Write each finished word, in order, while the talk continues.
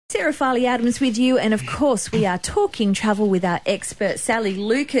Sarah Farley-Adams with you, and of course we are talking travel with our expert Sally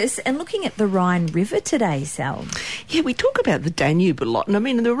Lucas and looking at the Rhine River today, Sal. Yeah, we talk about the Danube a lot, and I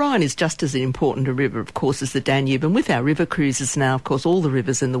mean the Rhine is just as important a river, of course, as the Danube, and with our river cruises now, of course, all the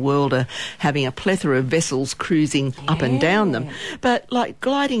rivers in the world are having a plethora of vessels cruising up and down them. But like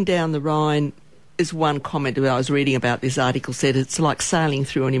gliding down the Rhine, is one comment I was reading about this article said it's like sailing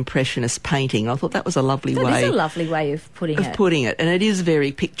through an impressionist painting. I thought that was a lovely way. That is a lovely way of putting it. And it is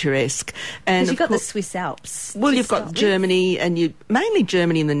very picturesque. And you've got the Swiss Alps. Well, you've got Germany, and mainly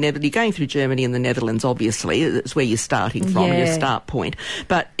Germany and the Netherlands. You're going through Germany and the Netherlands, obviously. It's where you're starting from, your start point.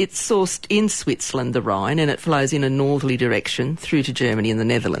 But it's sourced in Switzerland, the Rhine, and it flows in a northerly direction through to Germany and the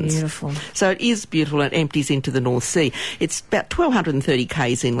Netherlands. Beautiful. So it is beautiful and it empties into the North Sea. It's about 1,230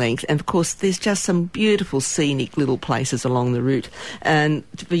 k's in length, and of course there's just some beautiful scenic little places along the route, and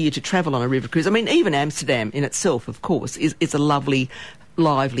for you to travel on a river cruise. I mean, even Amsterdam in itself, of course, is a lovely,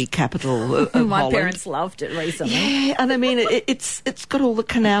 lively capital of My Holland. parents loved it recently. Yeah, and I mean, it's got all the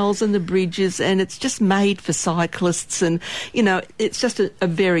canals and the bridges, and it's just made for cyclists, and, you know, it's just a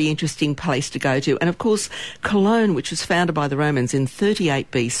very interesting place to go to. And, of course, Cologne, which was founded by the Romans in 38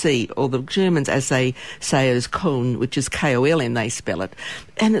 BC, or the Germans, as they say, is Köln, which is K-O-L-N, they spell it,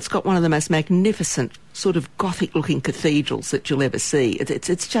 and it's got one of the most magnificent sort of Gothic-looking cathedrals that you'll ever see.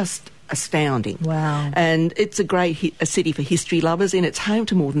 It's just astounding. Wow. And it's a great a city for history lovers, and it's home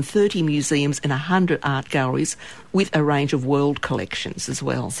to more than 30 museums and 100 art galleries with a range of world collections as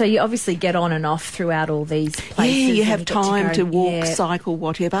well. So you obviously get on and off throughout all these places. Yeah, you have time to walk, cycle,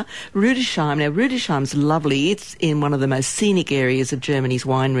 whatever. Rudesheim. Now, Rudesheim's lovely. It's in one of the most scenic areas of Germany's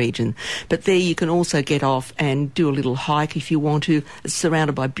wine region. But there you can also get off and do a little hike if you want to. It's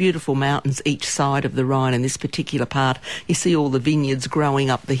surrounded by beautiful mountains each side of the Rhine. In this particular part, you see all the vineyards growing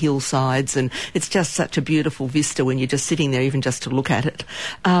up the hillsides, and it's just such a beautiful vista when you're just sitting there, even just to look at it.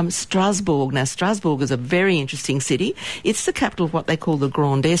 Strasbourg. Now, Strasbourg is a very interesting city. It's the capital of what they call the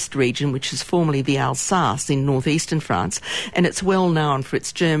Grand Est region, which is formerly the Alsace in northeastern France, and it's well known for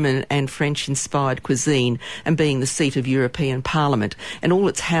its German and French-inspired cuisine and being the seat of European Parliament. And all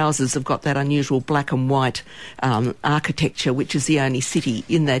its houses have got that unusual black and white architecture, which is the only city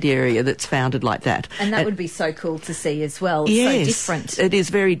in that area that's founded like that. And that would be so cool to see as well. It's yes, so different. It is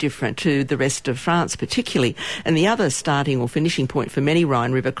very different to the rest of France particularly. And the other starting or finishing point for many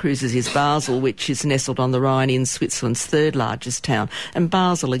Rhine River cruises is Basel, which is nestled on the Rhine in Switzerland's third largest town. And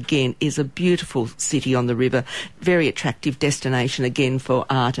Basel, again, is a beautiful city on the river, very attractive destination, again, for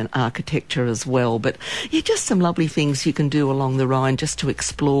art and architecture as well. But, yeah, just some lovely things you can do along the Rhine just to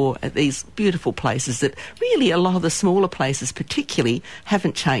explore at these beautiful places that really a lot of the smaller places particularly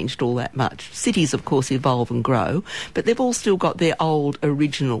haven't changed all that much. Cities, of course, evolve and grow, but they've all still got their old,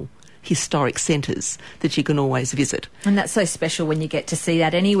 original historic centres that you can always visit. And that's so special when you get to see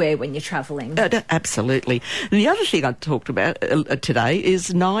that anywhere when you're travelling. Absolutely. And the other thing I talked about today is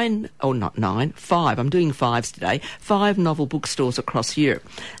 5, I'm doing 5s today, 5 novel bookstores across Europe.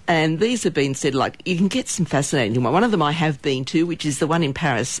 And these have been said, like, you can get some fascinating one. One of them I have been to, which is the one in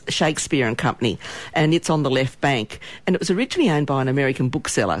Paris, Shakespeare and Company, and it's on the left bank. And it was originally owned by an American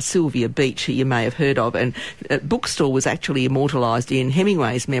bookseller, Sylvia Beach, who you may have heard of, and a bookstore was actually immortalised in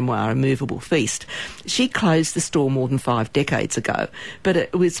Hemingway's memoir, A Movable Feast. She closed the store more than 5 decades ago, but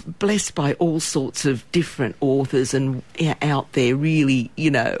it was blessed by all sorts of different authors and out there, really,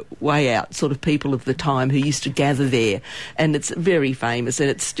 you know, way out sort of people of the time who used to gather there. And it's very famous, and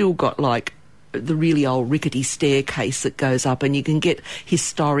it's still got like the really old rickety staircase that goes up, and you can get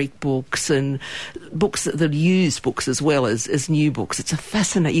historic books and books that are used books as well as new books. It's a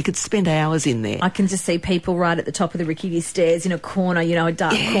fascinating... You could spend hours in there. I can just see people right at the top of the rickety stairs in a corner, you know, a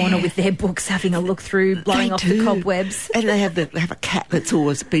dark corner with their books, having a look through, blowing off the cobwebs. And they have a cat that's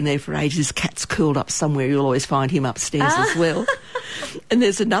always been there for ages. This cat's curled up somewhere. You'll always find him upstairs as well. And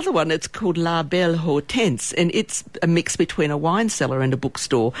there's another one that's called La Belle Hortense, and it's a mix between a wine cellar and a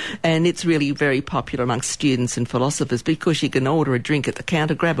bookstore, and it's really very popular amongst students and philosophers because you can order a drink at the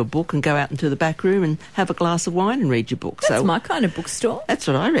counter, grab a book and go out into the back room and have a glass of wine and read your book. That's my kind of bookstore. That's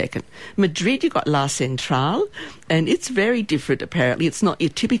what I reckon. Madrid, you've got La Centrale, and it's very different apparently. It's not your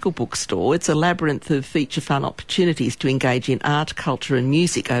typical bookstore. It's a labyrinth of feature fun opportunities to engage in art, culture and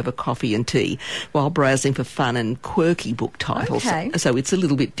music over coffee and tea while browsing for fun and quirky book titles. Okay. Okay. So it's a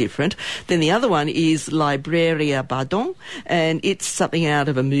little bit different. Then the other one is Libreria Bardon, and it's something out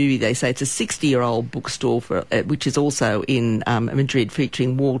of a movie. They say it's a 60-year-old bookstore which is also in Madrid,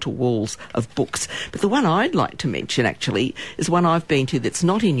 featuring wall-to-walls of books. But the one I'd like to mention, actually, is one I've been to that's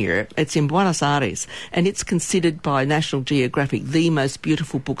not in Europe. It's in Buenos Aires, and it's considered by National Geographic the most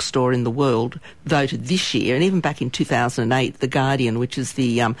beautiful bookstore in the world, voted this year. And even back in 2008, The Guardian, which is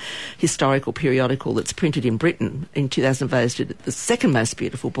the historical periodical that's printed in Britain, in 2000 voted it the second most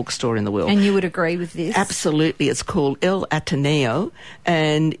beautiful bookstore in the world. And you would agree with this? Absolutely. It's called El Ateneo,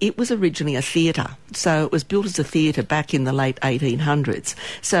 and it was originally a theatre. So it was built as a theatre back in the late 1800s.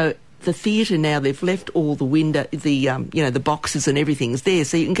 So the theatre now, they've left all the window, the boxes and everything's there,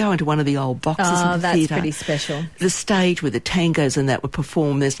 so you can go into one of the old boxes of the theatre. Oh, that's pretty special. The stage where the tangos and that were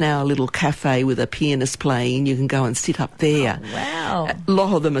performed, there's now a little cafe with a pianist playing. You can go and sit up there. Oh, wow. A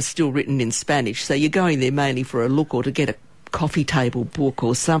lot of them are still written in Spanish, so you're going there mainly for a look or to get a coffee table book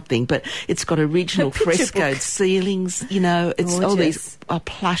or something, but it's got original frescoed ceilings, it's all these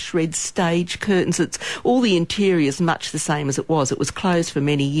plush red stage curtains. It's all the interior's much the same as it was. It was closed for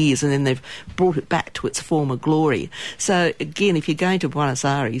many years, and then they've brought it back to its former glory. So again, if you're going to Buenos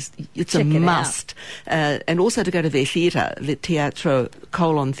Aires, it's a must. And also to go to their theatre, the Teatro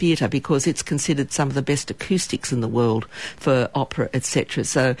Colón Theatre, because it's considered some of the best acoustics in the world for opera, etc.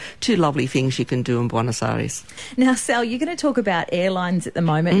 So two lovely things you can do in Buenos Aires. Now, Sal, you're going to talk about airlines at the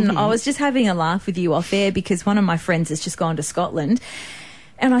moment, and I was just having a laugh with you off air because one of my friends has just gone to Scotland.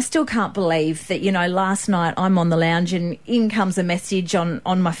 And I still can't believe that, last night I'm on the lounge and in comes a message on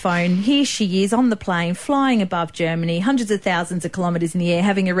my phone. Here she is on the plane, flying above Germany, hundreds of thousands of kilometres in the air,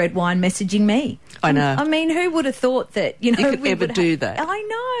 having a red wine, messaging me. I know. I mean, who would have thought that, you could ever do that? I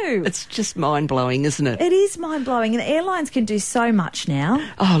know. It's just mind-blowing, isn't it? It is mind-blowing. And airlines can do so much now.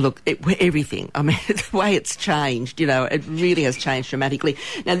 Oh, look, everything. I mean, the way it's changed, it really has changed dramatically.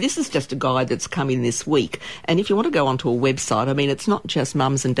 Now, this is just a guide that's come in this week. And if you want to go onto a website, I mean, it's not just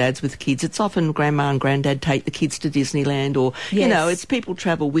mums and dads with kids. It's often grandma and granddad take the kids to Disneyland, or, it's people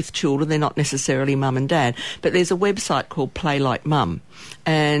travel with children. They're not necessarily mum and dad. But there's a website called Play Like Mum,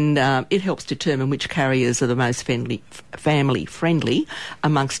 and it helps determine which carriers are the most family-friendly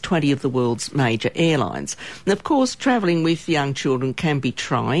amongst 20 of the world's major airlines. And, of course, travelling with young children can be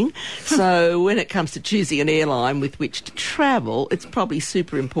trying. So when it comes to choosing an airline with which to travel, it's probably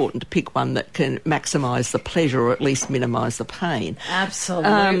super important to pick one that can maximise the pleasure or at least minimise the pain. Absolutely.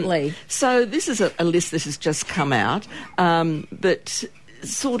 So this is a list that has just come out, but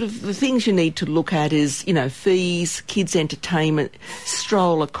sort of the things you need to look at is, fees, kids' entertainment,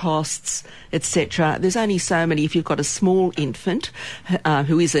 stroller costs, etc. There's only so many. If you've got a small infant,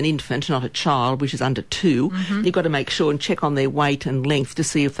 who is an infant, not a child, which is under 2, you've got to make sure and check on their weight and length to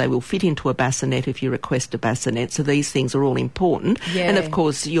see if they will fit into a bassinet if you request a bassinet. So these things are all important. Yeah. And, of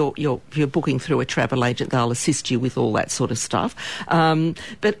course, if you're booking through a travel agent, they'll assist you with all that sort of stuff.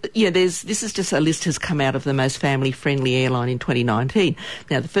 But, this is just a list has come out of the most family-friendly airline in 2019.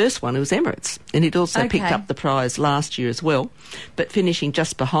 Now, the first one was Emirates, and it also picked up the prize last year as well. But finishing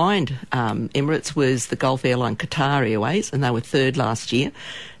just behind Emirates was the Gulf airline Qatar Airways, and they were third last year.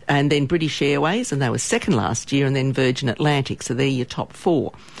 And then British Airways, and they were second last year, and then Virgin Atlantic. So they're your top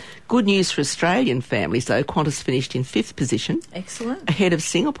 4. Good news for Australian families, though. Qantas finished in 5th position. Excellent. Ahead of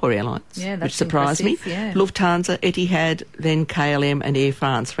Singapore Airlines, which surprised me. Yeah. Lufthansa, Etihad, then KLM and Air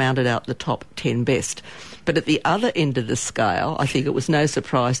France rounded out the top 10 best. But at the other end of the scale, I think it was no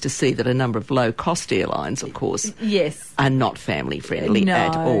surprise to see that a number of low-cost airlines, of course, are not family-friendly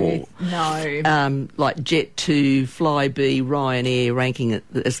at all. No. Like Jet2, Flybe, Ryanair ranking it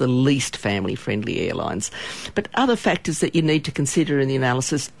as the least family-friendly airlines. But other factors that you need to consider in the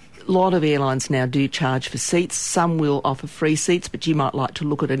analysis, a lot of airlines now do charge for seats. Some will offer free seats, but you might like to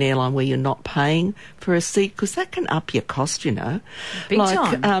look at an airline where you're not paying for a seat, because that can up your cost, Big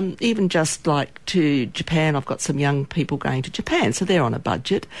time. Even just like to Japan, I've got some young people going to Japan, so they're on a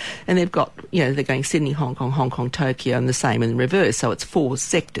budget, and they've got, they're going Sydney, Hong Kong, Tokyo, and the same in reverse, so it's 4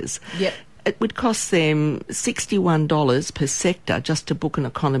 sectors. Yep. It would cost them $61 per sector just to book an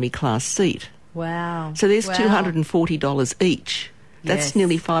economy class seat. Wow. So there's $240 each. That's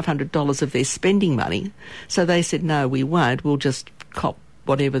nearly $500 of their spending money. So they said, no, we won't. We'll just cop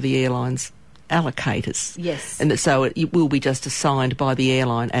whatever the airlines allocate us. Yes. And so it will be just assigned by the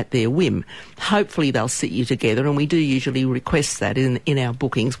airline at their whim. Hopefully they'll sit you together, and we do usually request that in our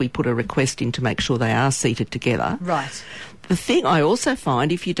bookings. We put a request in to make sure they are seated together. Right. The thing I also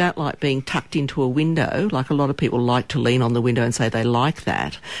find, if you don't like being tucked into a window, like a lot of people like to lean on the window and say they like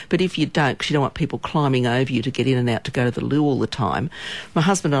that, but if you don't, because you don't want people climbing over you to get in and out to go to the loo all the time, my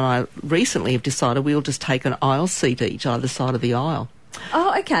husband and I recently have decided we'll just take an aisle seat each either side of the aisle.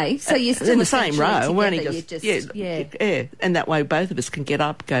 Oh, okay. So you're still in the same row. together, We're only just yeah. And that way both of us can get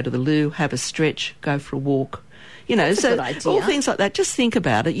up, go to the loo, have a stretch, go for a walk. You know, That's a good idea. all things like that. Just think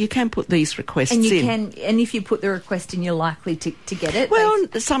about it. You can put these requests and in. And if you put the request in, you're likely to get it. Well,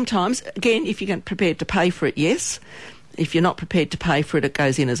 sometimes, again, if you're prepared to pay for it, yes. If you're not prepared to pay for it, it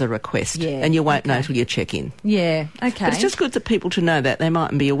goes in as a request. Yeah, and you won't know till you check in. Yeah, okay. But it's just good for people to know that. They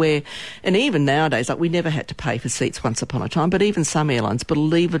mightn't be aware. And even nowadays, like we never had to pay for seats once upon a time, but even some airlines,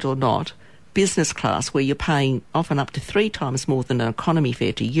 believe it or not, business class, where you're paying often up to 3 times more than an economy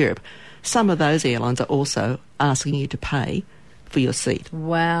fare to Europe, some of those airlines are also asking you to pay for your seat.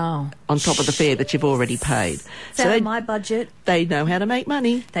 Wow. On top of the fare that you've already paid. So my budget. They know how to make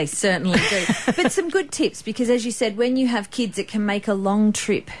money. They certainly do. But some good tips, because as you said, when you have kids, it can make a long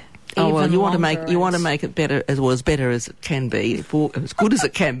trip even you want longer to make it better as better as it can be, as good as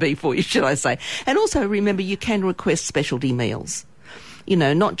it can be for you, should I say. And also remember, you can request specialty meals. You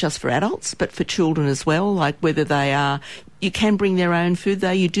know, not just for adults, but for children as well, like whether they are... You can bring their own food, though.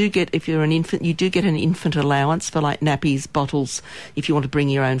 You do get, if you're an infant, you do get an infant allowance for like nappies, bottles, if you want to bring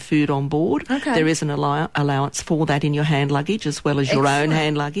your own food on board. Okay. There is an allowance for that in your hand luggage as well as your own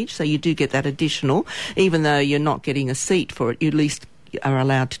hand luggage. So you do get that additional, even though you're not getting a seat for it, you at least are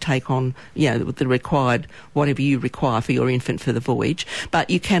allowed to take on, the required, whatever you require for your infant for the voyage. But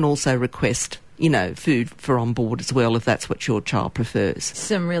you can also request food for on board as well, if that's what your child prefers.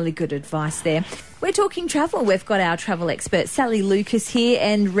 Some really good advice there. We're talking travel. We've got our travel expert, Sally Lucas, here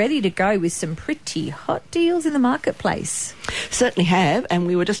and ready to go with some pretty hot deals in the marketplace. Certainly have, and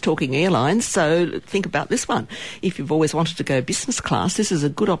we were just talking airlines, so think about this one. If you've always wanted to go business class, this is a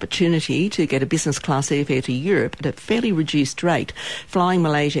good opportunity to get a business class airfare to Europe at a fairly reduced rate, flying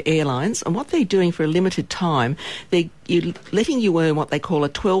Malaysia Airlines. And what they're doing for a limited time, they're letting you earn what they call a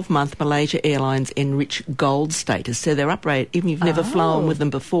 12-month Malaysia Airlines Enrich Gold status. So they're uprated, even if you've never flown with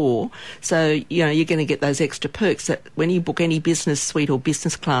them before. So, you're going to get those extra perks that when you book any business suite or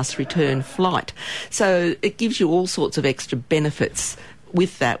business class return flight. So it gives you all sorts of extra benefits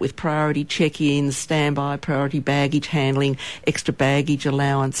with that, with priority check-ins, standby, priority baggage handling, extra baggage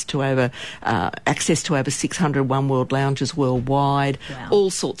allowance to access to over 600 One World lounges worldwide, all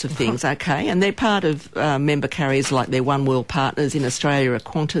sorts of things, okay? And they're part of member carriers like their One World partners in Australia are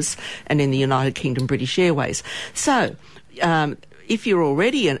Qantas, and in the United Kingdom, British Airways. So, if you're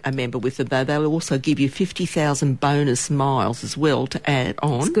already a member with them, though, they'll also give you 50,000 bonus miles as well to add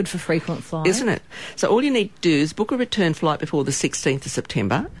on. It's good for frequent flying. Isn't it? So all you need to do is book a return flight before the 16th of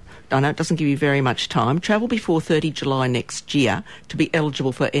September. I know it doesn't give you very much time. Travel before 30 July next year to be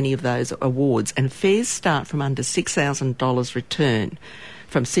eligible for any of those awards. And fares start from under $6,000 return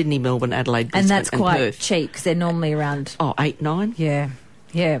from Sydney, Melbourne, Adelaide, Brisbane and that's quite Perth. cheap, because they're normally around... 8, 9? Yeah,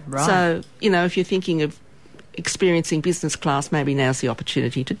 right. So, if you're thinking of experiencing business class, maybe now's the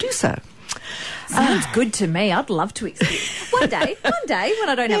opportunity to do so. Sounds good to me. I'd love to experience one day when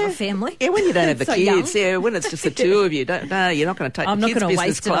I don't have a family. Yeah, when you don't have the So kids. young. Yeah, when it's just the two of you. No, you're not going to take I'm the not kids gonna business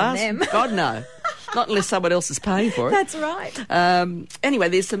waste it on class. them. God, no. Not unless someone else is paying for it. That's right. Anyway,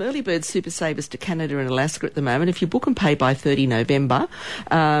 there's some early bird super savers to Canada and Alaska at the moment. If you book and pay by 30 November,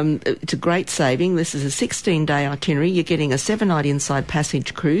 it's a great saving. This is a 16-day itinerary. You're getting a 7-night inside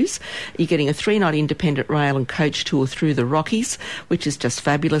passage cruise. You're getting a 3-night independent rail and coach tour through the Rockies, which is just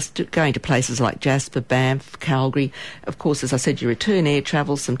fabulous, going to places like Jasper, Banff, Calgary. Of course, as I said, your return air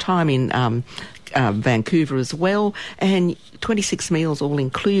travel, some time in Vancouver as well, and 26 meals all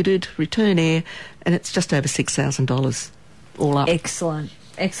included, return air, and it's just over $6,000 all up.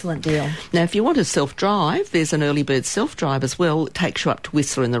 Excellent deal. Now, if you want to self-drive, there's an early bird self-drive as well. It takes you up to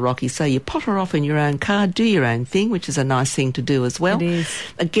Whistler in the Rockies. So you potter off in your own car, do your own thing, which is a nice thing to do as well. It is.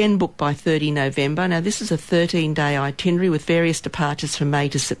 Again, booked by 30 November. Now, this is a 13-day itinerary with various departures from May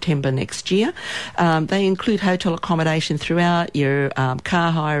to September next year. They include hotel accommodation throughout, your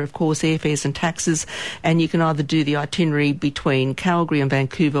car hire, of course, airfares and taxes, and you can either do the itinerary between Calgary and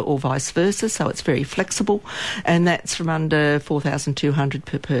Vancouver or vice versa, so it's very flexible, and that's from under $4,200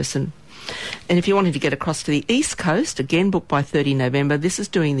 per person. And if you wanted to get across to the East Coast, again booked by 30 November, this is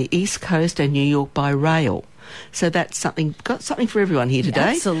doing the East Coast and New York by rail. So that's got something for everyone here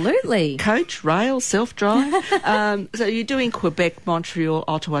today. Absolutely. Coach, rail, self-drive. So you're doing Quebec, Montreal,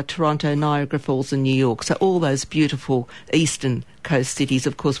 Ottawa, Toronto, Niagara Falls and New York. So all those beautiful eastern coast cities,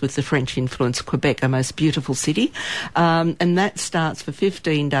 of course, with the French influence. Quebec, a most beautiful city. And that starts for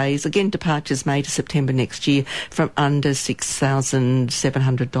 15 days. Again, departures May to September next year from under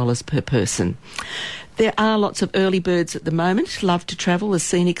 $6,700 per person. There are lots of early birds at the moment. Love to travel, as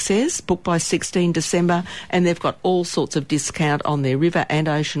Scenic says. Book by 16 December, and they've got all sorts of discount on their river and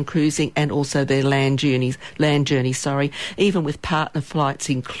ocean cruising, and also their land journeys, even with partner flights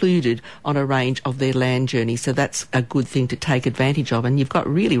included on a range of their land journeys. So that's a good thing to take advantage of. And you've got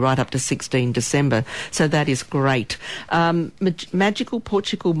really right up to 16 December. So that is great. Magical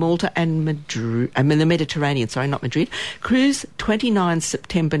Portugal, Malta and Madrid, the Mediterranean, not Madrid. Cruise 29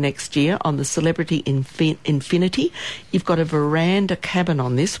 September next year on the Celebrity Infinity. You've got a veranda cabin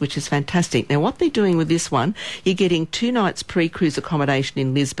on this, which is fantastic. Now, what they're doing with this one, you're getting 2 nights pre-cruise accommodation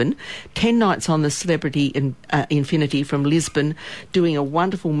in Lisbon, 10 nights on the Celebrity Infinity from Lisbon, doing a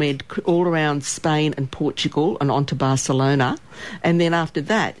wonderful med all around Spain and Portugal and on to Barcelona. And then after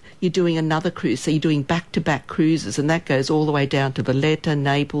that, you're doing another cruise. So you're doing back-to-back cruises, and that goes all the way down to Valletta,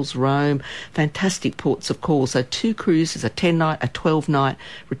 Naples, Rome, fantastic ports of call. So 2 cruises, a 10-night, a 12-night,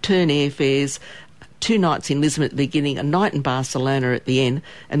 return airfares, 2 nights in Lisbon at the beginning, a night in Barcelona at the end,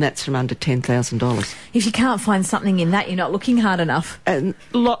 and that's from under $10,000. If you can't find something in that, you're not looking hard enough. And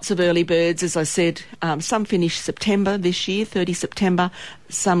lots of early birds, as I said. Some finish September this year, 30 September.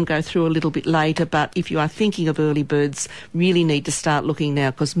 Some go through a little bit later, but if you are thinking of early birds, really need to start looking now,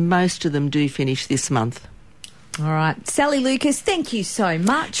 because most of them do finish this month. All right. Sally Lucas, thank you so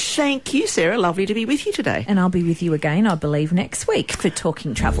much. Thank you, Sarah. Lovely to be with you today. And I'll be with you again, I believe, next week for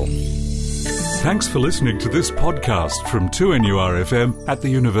Talking Travel. Thanks for listening to this podcast from 2NURFM at the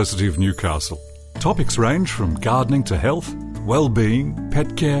University of Newcastle. Topics range from gardening to health, well-being,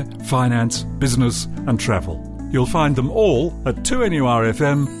 pet care, finance, business and travel. You'll find them all at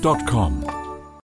 2NURFM.com.